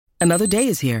Another day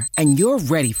is here, and you're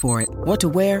ready for it. What to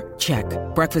wear? Check.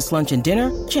 Breakfast, lunch, and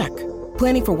dinner? Check.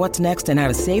 Planning for what's next and how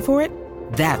to save for it?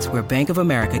 That's where Bank of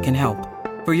America can help.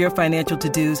 For your financial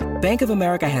to-dos, Bank of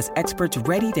America has experts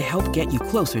ready to help get you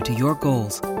closer to your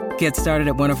goals. Get started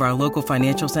at one of our local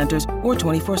financial centers or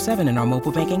 24/7 in our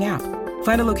mobile banking app.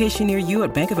 Find a location near you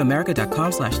at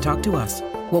bankofamerica.com/talktous.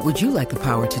 What would you like the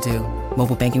power to do?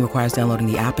 Mobile banking requires downloading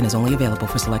the app and is only available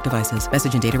for select devices.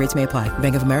 Message and data rates may apply.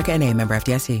 Bank of America N.A., member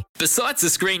FDIC. Besides the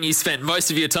screen you spent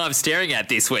most of your time staring at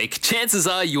this week, chances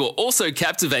are you were also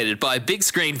captivated by a big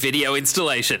screen video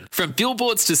installation. From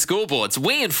billboards to scoreboards,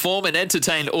 we inform and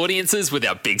entertain audiences with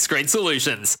our big screen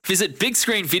solutions. Visit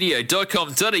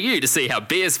bigscreenvideo.com.au to see how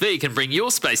BSV can bring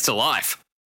your space to life.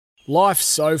 Life's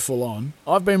so full on.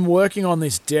 I've been working on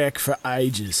this deck for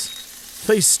ages.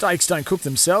 These steaks don't cook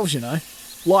themselves, you know.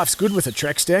 Life's good with a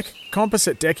Trex deck.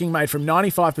 Composite decking made from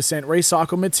 95%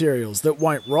 recycled materials that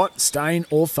won't rot, stain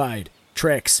or fade.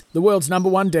 Trex, the world's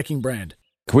 #1 decking brand.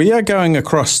 We are going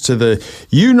across to the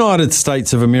United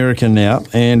States of America now,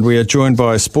 and we are joined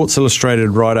by Sports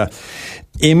Illustrated writer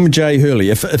MJ Hurley.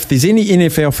 If there's any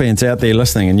NFL fans out there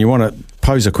listening and you want to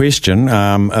pose a question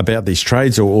about these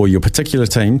trades or your particular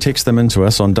team, text them into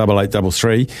us on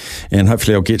 8833, and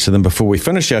hopefully I'll get to them before we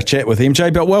finish our chat with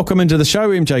MJ. But welcome into the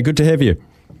show, MJ. Good to have you.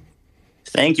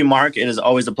 Thank you, Mark. It is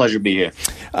always a pleasure to be here.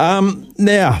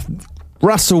 Now,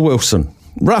 Russell Wilson,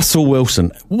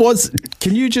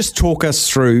 can you just talk us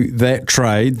through that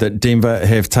trade that Denver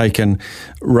have taken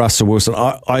Russell Wilson?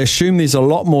 I assume there's a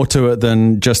lot more to it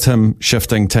than just him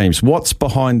shifting teams. What's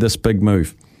behind this big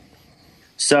move?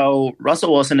 So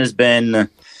Russell Wilson has been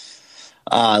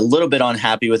a little bit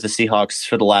unhappy with the Seahawks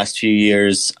for the last few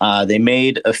years. They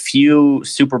made a few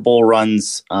Super Bowl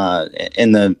runs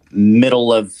in the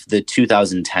middle of the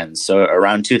 2010s. So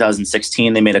around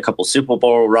 2016, they made a couple Super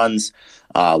Bowl runs.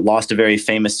 Lost a very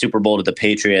famous Super Bowl to the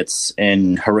Patriots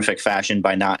in horrific fashion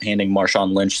by not handing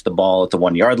Marshawn Lynch the ball at the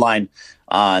 1-yard line.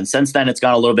 And since then, it's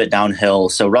gone a little bit downhill.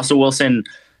 So Russell Wilson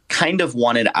kind of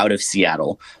wanted out of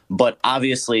Seattle. But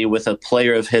obviously, with a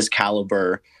player of his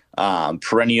caliber,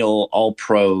 perennial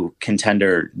all-pro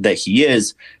contender that he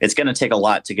is, it's going to take a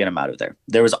lot to get him out of there.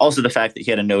 There was also the fact that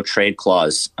he had a no-trade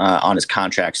clause on his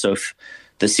contract. So if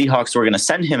the Seahawks were going to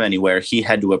send him anywhere, he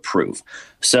had to approve.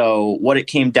 So what it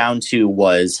came down to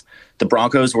was the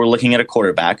Broncos were looking at a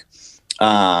quarterback.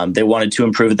 They wanted to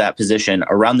improve at that position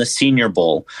around the Senior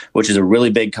Bowl, which is a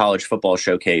really big college football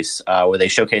showcase where they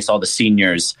showcase all the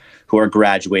seniors who are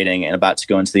graduating and about to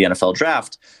go into the NFL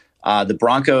draft. The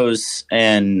Broncos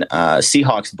and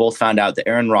Seahawks both found out that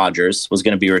Aaron Rodgers was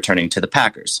going to be returning to the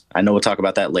Packers. I know we'll talk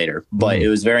about that later, but it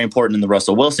was very important in the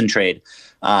Russell Wilson trade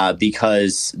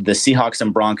because the Seahawks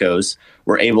and Broncos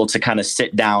were able to kind of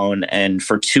sit down and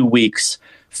for 2 weeks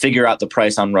figure out the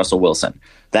price on Russell Wilson.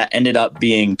 That ended up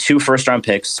being 2 first-round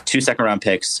picks, 2 second-round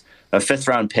picks, a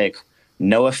 5th-round pick,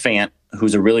 Noah Fant,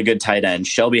 who's a really good tight end,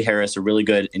 Shelby Harris, a really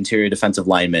good interior defensive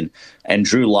lineman, and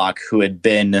Drew Lock, who had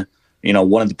been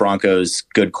one of the Broncos'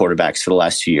 good quarterbacks for the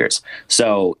last few years.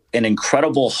 So an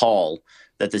incredible haul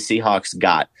that the Seahawks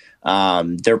got.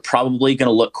 They're probably going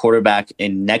to look quarterback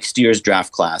in next year's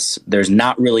draft class. There's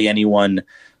not really anyone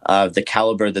of the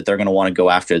caliber that they're going to want to go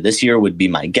after this year would be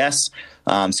my guess.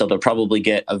 So they'll probably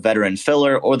get a veteran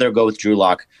filler or they'll go with Drew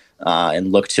Lock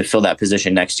and look to fill that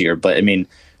position next year. But I mean,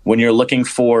 when you're looking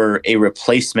for a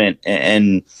replacement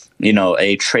and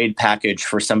a trade package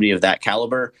for somebody of that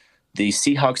caliber, the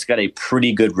Seahawks got a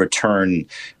pretty good return,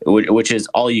 which is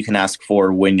all you can ask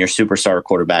for when your superstar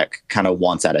quarterback kind of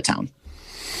wants out of town.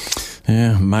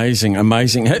 Yeah, amazing.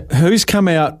 Who's come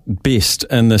out best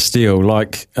in this deal?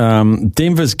 Like,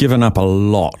 Denver's given up a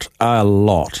lot.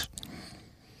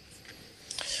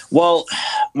 Well,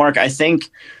 Mark, I think,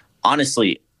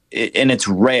 honestly, and it's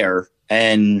rare,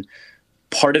 and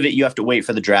part of it you have to wait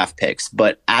for the draft picks.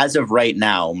 But as of right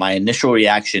now, my initial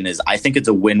reaction is I think it's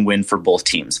a win-win for both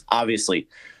teams. Obviously,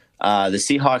 the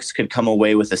Seahawks could come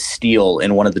away with a steal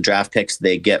in one of the draft picks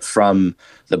they get from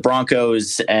the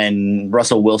Broncos, and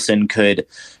Russell Wilson could,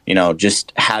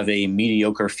 just have a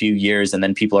mediocre few years, and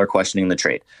then people are questioning the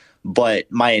trade.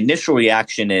 But my initial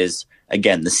reaction is,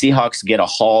 again, the Seahawks get a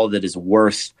haul that is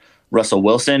worth Russell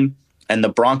Wilson, and the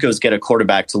Broncos get a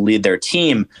quarterback to lead their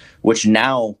team, which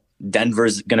now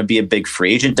Denver's going to be a big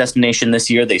free agent destination this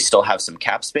year. They still have some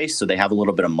cap space, so they have a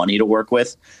little bit of money to work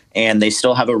with. And they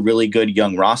still have a really good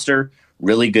young roster,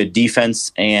 really good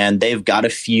defense, and they've got a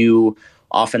few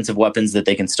offensive weapons that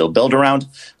they can still build around.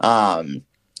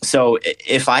 So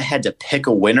if I had to pick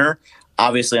a winner,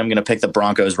 obviously I'm going to pick the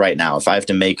Broncos right now. If I have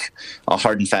to make a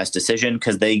hard and fast decision,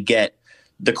 because they get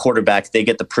the quarterback, they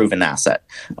get the proven asset.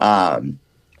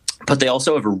 but they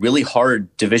also have a really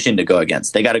hard division to go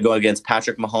against. They got to go against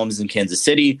Patrick Mahomes in Kansas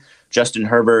City, Justin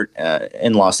Herbert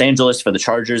in Los Angeles for the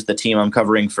Chargers, the team I'm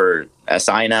covering for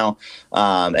SI now.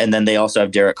 And then they also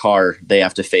have Derek Carr they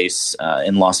have to face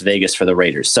in Las Vegas for the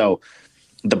Raiders. So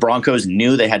the Broncos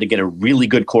knew they had to get a really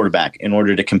good quarterback in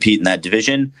order to compete in that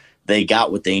division. They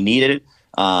got what they needed.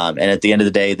 And at the end of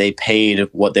the day, they paid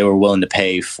what they were willing to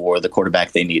pay for the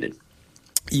quarterback they needed.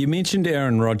 You mentioned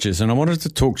Aaron Rodgers, and I wanted to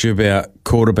talk to you about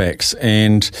quarterbacks.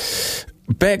 And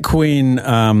back when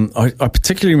I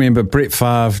particularly remember Brett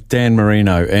Favre, Dan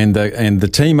Marino, and the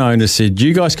team owner said,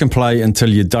 "You guys can play until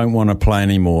you don't want to play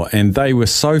anymore." And they were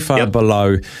so far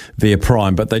below their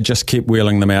prime, but they just kept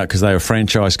wheeling them out because they were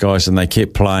franchise guys and they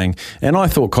kept playing. And I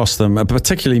thought cost them,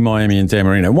 particularly Miami and Dan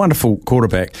Marino, wonderful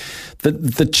quarterback.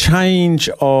 The change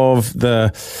of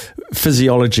the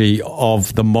physiology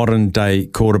of the modern day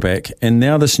quarterback, and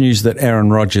now this news that Aaron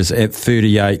Rodgers at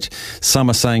 38, some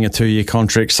are saying a 2-year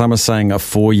contract, some are saying a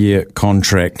 4-year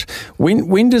contract.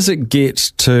 When does it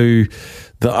get to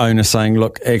the owner saying,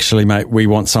 "Look, actually, mate, we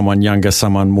want someone younger,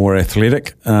 someone more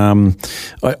athletic"?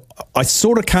 I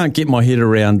sort of can't get my head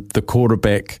around the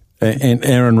quarterback and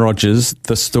Aaron Rodgers.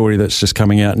 The story that's just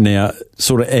coming out now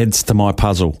sort of adds to my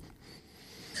puzzle.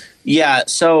 Yeah,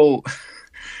 so,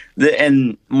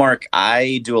 and Mark,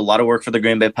 I do a lot of work for the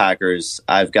Green Bay Packers.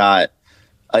 I've got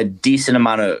a decent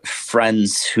amount of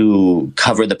friends who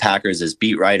cover the Packers as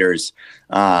beat writers,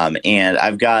 and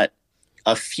I've got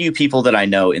a few people that I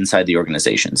know inside the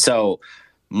organization. So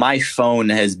my phone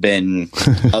has been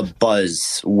a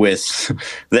buzz with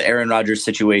the Aaron Rodgers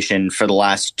situation for the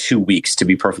last 2 weeks, to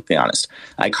be perfectly honest.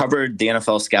 I covered the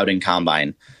NFL Scouting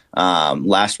Combine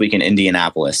last week in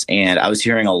Indianapolis, and I was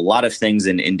hearing a lot of things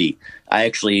in Indy. I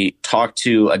actually talked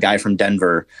to a guy from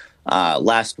Denver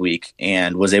last week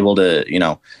and was able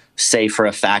to, say for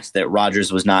a fact that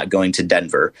Rodgers was not going to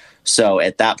Denver. So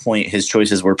at that point, his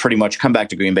choices were pretty much come back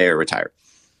to Green Bay or retire.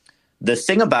 The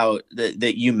thing about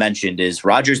that you mentioned is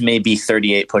Rodgers may be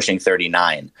 38, pushing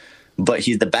 39, but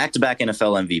he's the back-to-back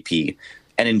NFL MVP.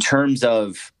 And in terms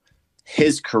of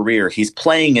his career, he's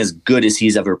playing as good as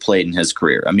he's ever played in his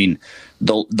career. I mean,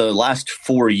 the last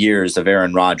 4 years of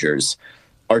Aaron Rodgers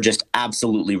are just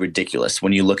absolutely ridiculous.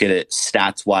 When you look at it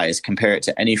stats-wise, compare it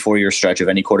to any 4-year stretch of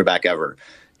any quarterback ever,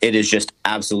 it is just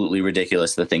absolutely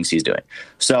ridiculous, the things he's doing.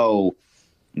 So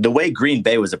the way Green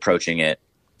Bay was approaching it,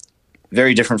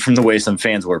 very different from the way some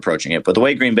fans were approaching it. But the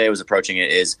way Green Bay was approaching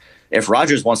it is, if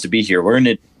Rodgers wants to be here,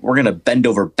 we're gonna bend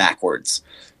over backwards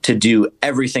to do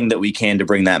everything that we can to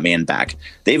bring that man back.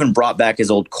 They even brought back his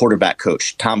old quarterback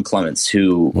coach, Tom Clements,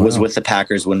 who was with the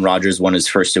Packers when Rodgers won his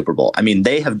first Super Bowl. I mean,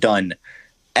 they have done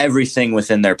everything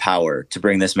within their power to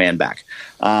bring this man back.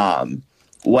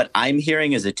 What I'm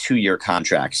hearing is a 2-year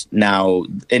contract. Now,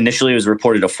 initially it was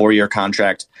reported a 4-year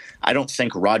contract. I don't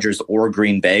think Rodgers or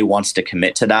Green Bay wants to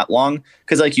commit to that long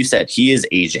because, like you said, he is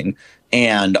aging.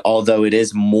 And although it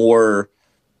is more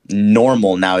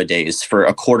normal nowadays for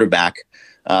a quarterback,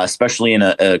 especially in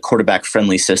a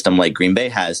quarterback-friendly system like Green Bay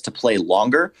has, to play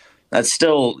longer, that's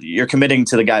still, you're committing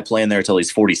to the guy playing there until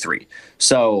he's 43.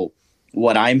 So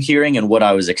what I'm hearing and what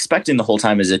I was expecting the whole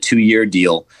time is a 2-year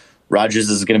deal. Rodgers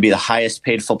is going to be the highest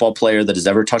paid football player that has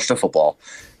ever touched a football.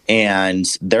 And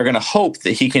they're going to hope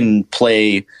that he can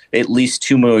play at least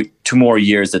two more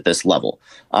years at this level.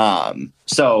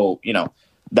 So,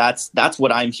 that's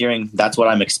what I'm hearing. That's what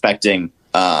I'm expecting.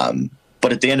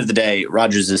 But at the end of the day,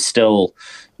 Rodgers is still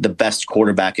the best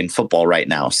quarterback in football right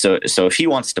now. So if he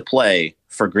wants to play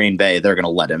for Green Bay, they're going to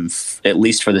let him, at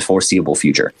least for the foreseeable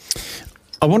future.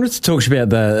 I wanted to talk about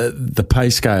the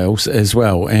pay scales as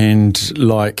well, and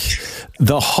like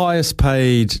the highest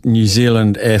paid New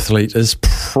Zealand athlete is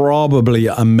probably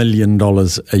 $1 million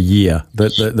a year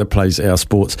that plays our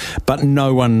sports, but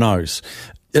no one knows.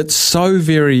 It's so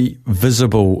very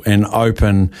visible and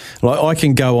open. Like I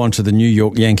can go onto the New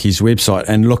York Yankees website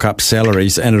and look up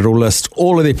salaries, and it'll list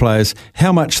all of their players,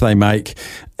 how much they make.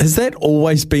 Has that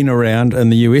always been around in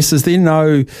the US? Is there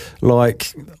no,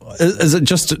 is it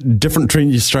just different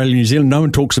between Australia and New Zealand? No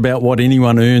one talks about what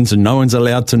anyone earns and no one's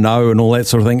allowed to know and all that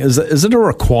sort of thing. Is it a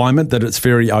requirement that it's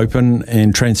very open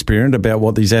and transparent about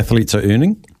what these athletes are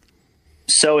earning?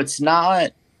 So it's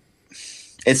not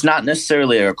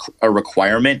necessarily a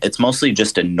requirement. It's mostly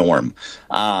just a norm.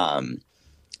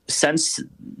 Since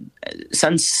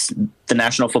the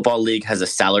National Football League has a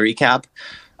salary cap,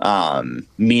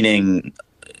 meaning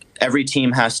every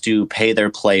team has to pay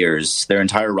their players, their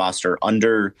entire roster,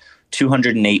 under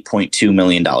 $208.2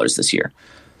 million this year.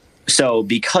 So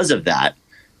because of that,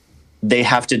 they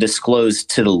have to disclose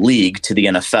to the league, to the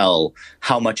NFL,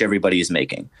 how much everybody is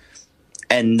making.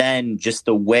 And then just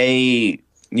the way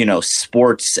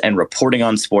sports and reporting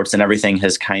on sports and everything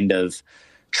has kind of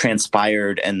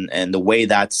transpired, and the way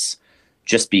that's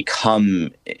just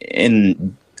become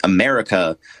in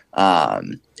America,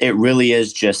 it really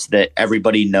is just that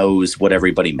everybody knows what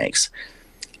everybody makes.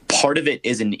 Part of it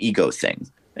is an ego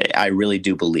thing, I really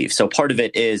do believe. So part of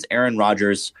it is Aaron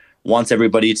Rodgers wants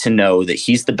everybody to know that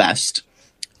he's the best,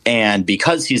 and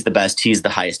because he's the best, he's the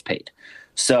highest paid.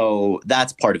 So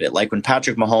that's part of it. Like when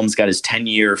Patrick Mahomes got his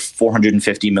 10-year,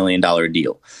 $450 million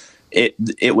deal,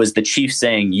 it was the Chiefs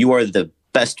saying, you are the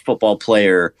best football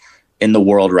player in the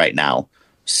world right now,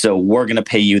 so we're going to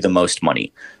pay you the most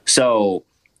money. So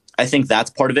I think that's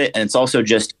part of it. And it's also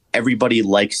just everybody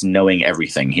likes knowing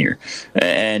everything here.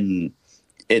 And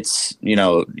it's,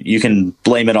 you can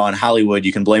blame it on Hollywood,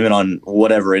 you can blame it on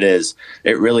whatever it is.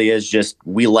 It really is just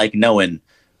we like knowing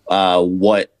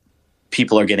what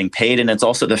people are getting paid, and it's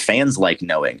also the fans like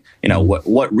knowing,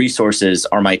 what resources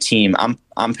are my team.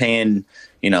 I'm paying,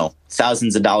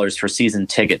 thousands of dollars for season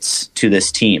tickets to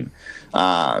this team.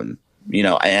 And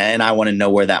I want to know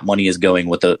where that money is going,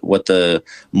 what the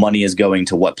money is going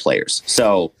to what players.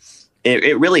 So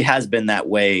it really has been that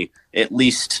way at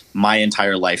least my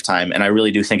entire lifetime. And I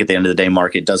really do think at the end of the day,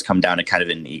 Mark, it does come down to kind of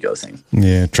an ego thing.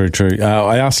 Yeah, true.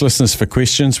 I asked listeners for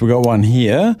questions. We got one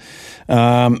here.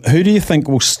 Who do you think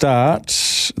will start?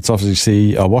 It's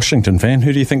obviously a Washington fan.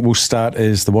 Who do you think will start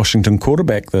as the Washington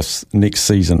quarterback this next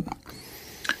season?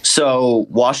 So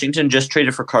Washington just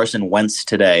traded for Carson Wentz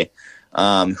today,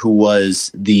 who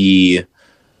was the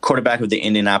quarterback of the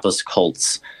Indianapolis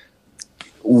Colts.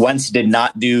 Wentz did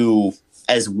not do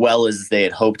as well as they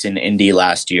had hoped in Indy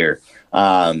last year.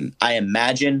 I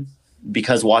imagine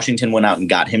because Washington went out and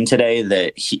got him today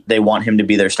that they want him to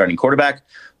be their starting quarterback,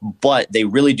 but they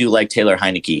really do like Taylor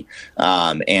Heineke.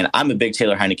 And I'm a big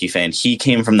Taylor Heineke fan. He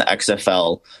came from the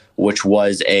XFL, which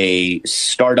was a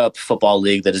startup football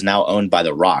league that is now owned by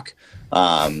The Rock,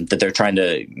 that they're trying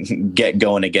to get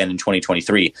going again in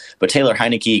 2023. But Taylor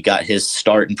Heineke got his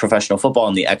start in professional football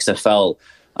in the XFL,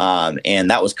 and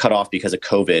that was cut off because of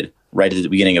COVID right at the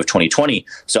beginning of 2020.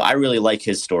 So I really like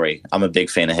his story. I'm a big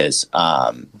fan of his.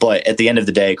 But at the end of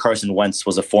the day, Carson Wentz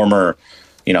was a former,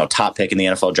 top pick in the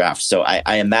NFL draft. So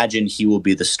I imagine he will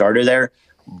be the starter there.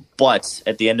 But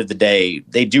at the end of the day,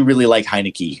 they do really like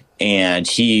Heineke, and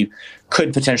he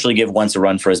could potentially give Wentz a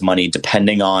run for his money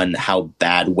depending on how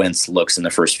bad Wentz looks in the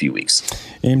first few weeks.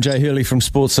 MJ Hurley from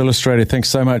Sports Illustrated, thanks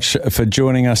so much for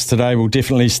joining us today. We'll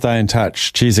definitely stay in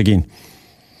touch. Cheers again.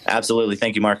 Absolutely.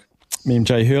 Thank you, Mark.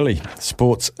 MJ Hurley,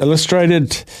 Sports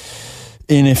Illustrated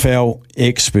NFL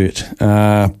expert.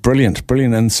 Brilliant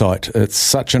insight. It's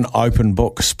such an open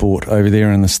book sport over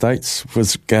there in the States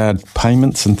with regard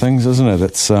payments and things, isn't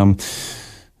it?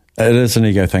 It is an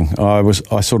ego thing.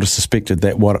 I sort of suspected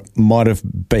that what it might have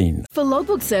been. For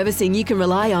logbook servicing you can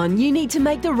rely on, you need to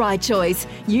make the right choice.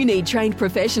 You need trained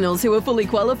professionals who are fully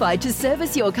qualified to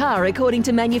service your car according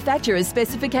to manufacturer's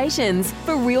specifications.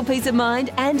 For real peace of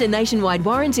mind and a nationwide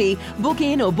warranty, book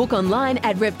in or book online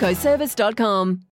at repcoservice.com.